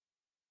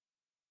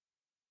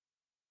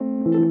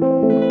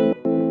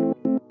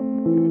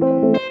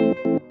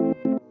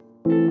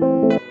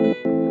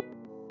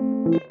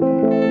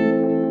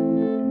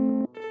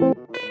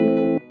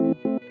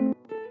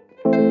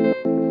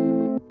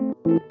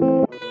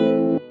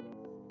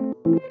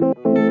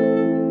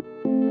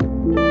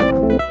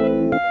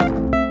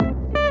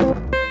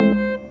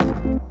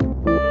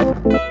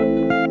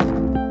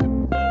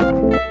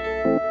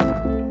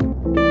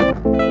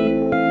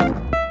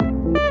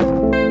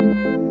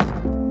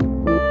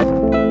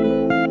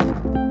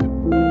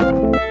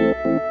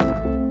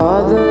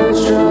All the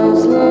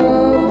drugs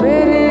look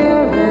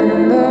prettier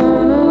in the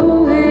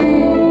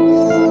movies.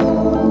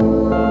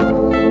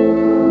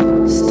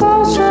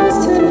 Stars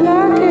dressed in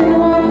black and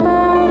white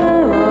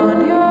powder on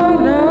your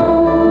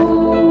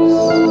nose.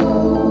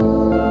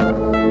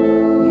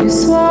 You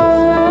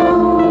swallow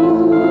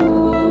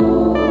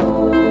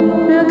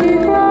milky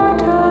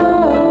grotto,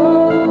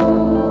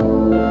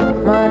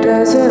 my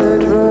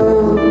desert rose.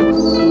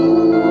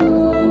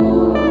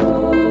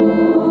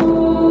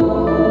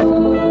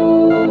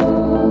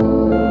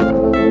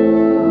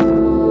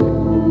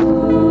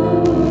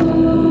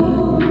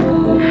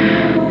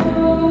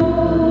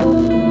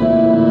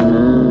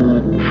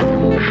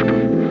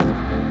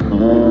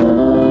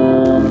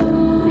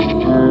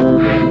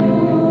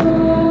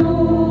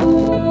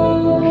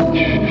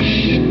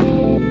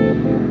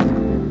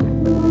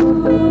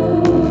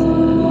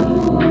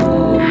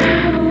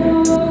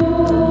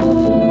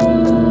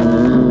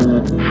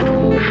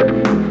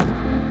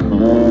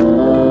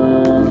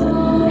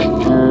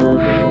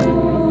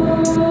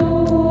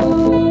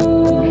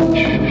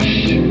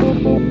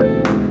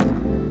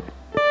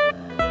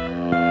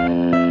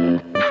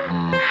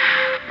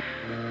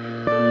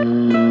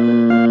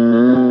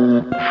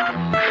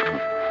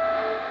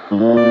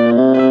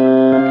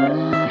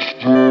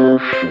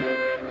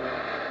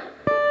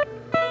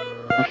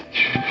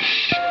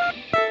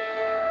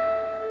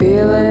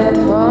 Feel it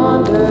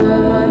wander,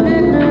 my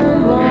midnight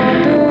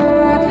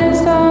wander. I can't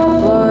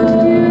stop. What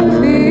do you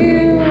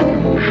feel?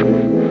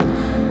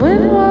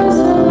 When was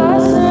the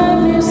last time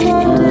you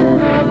slept in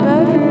my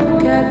bedroom?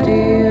 Cat, do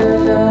you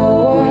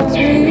know what's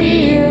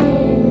real?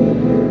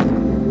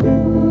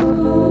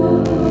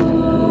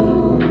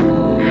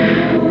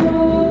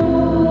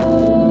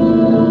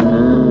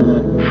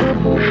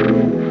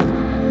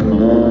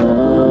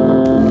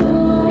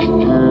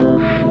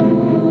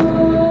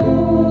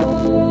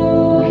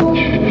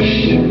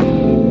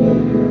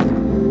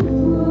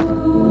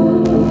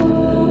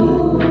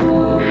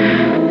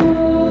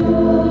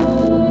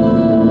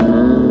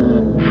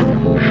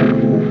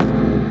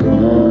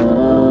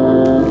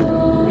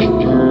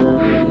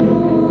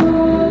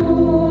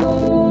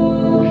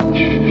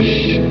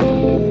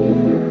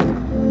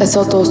 Es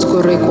alto,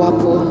 oscuro y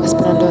guapo,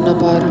 esperando en el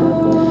bar.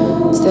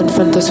 Está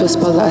enfrente su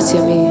espalda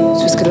hacia mí,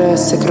 sus caderas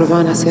se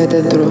curvan hacia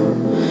adentro.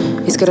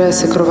 Mis caderas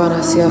se curvan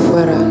hacia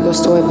afuera, yo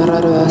estoy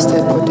mirando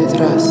hasta por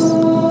detrás.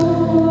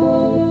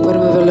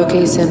 Puedo ver lo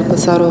que hice en el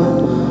pasado,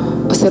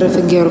 o será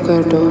fingir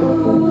recuerdo.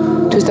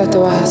 Tus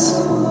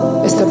tatuajes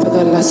están por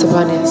las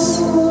sabanas,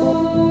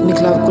 y mi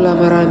clavícula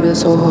mira en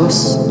mis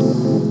ojos.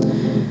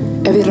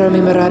 Evitar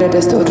mi mirada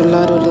desde otro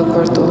lado del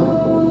cuarto.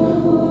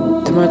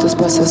 Tomar 2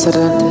 pasos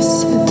adelante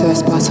y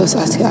 3 pasos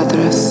hacia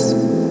atrás.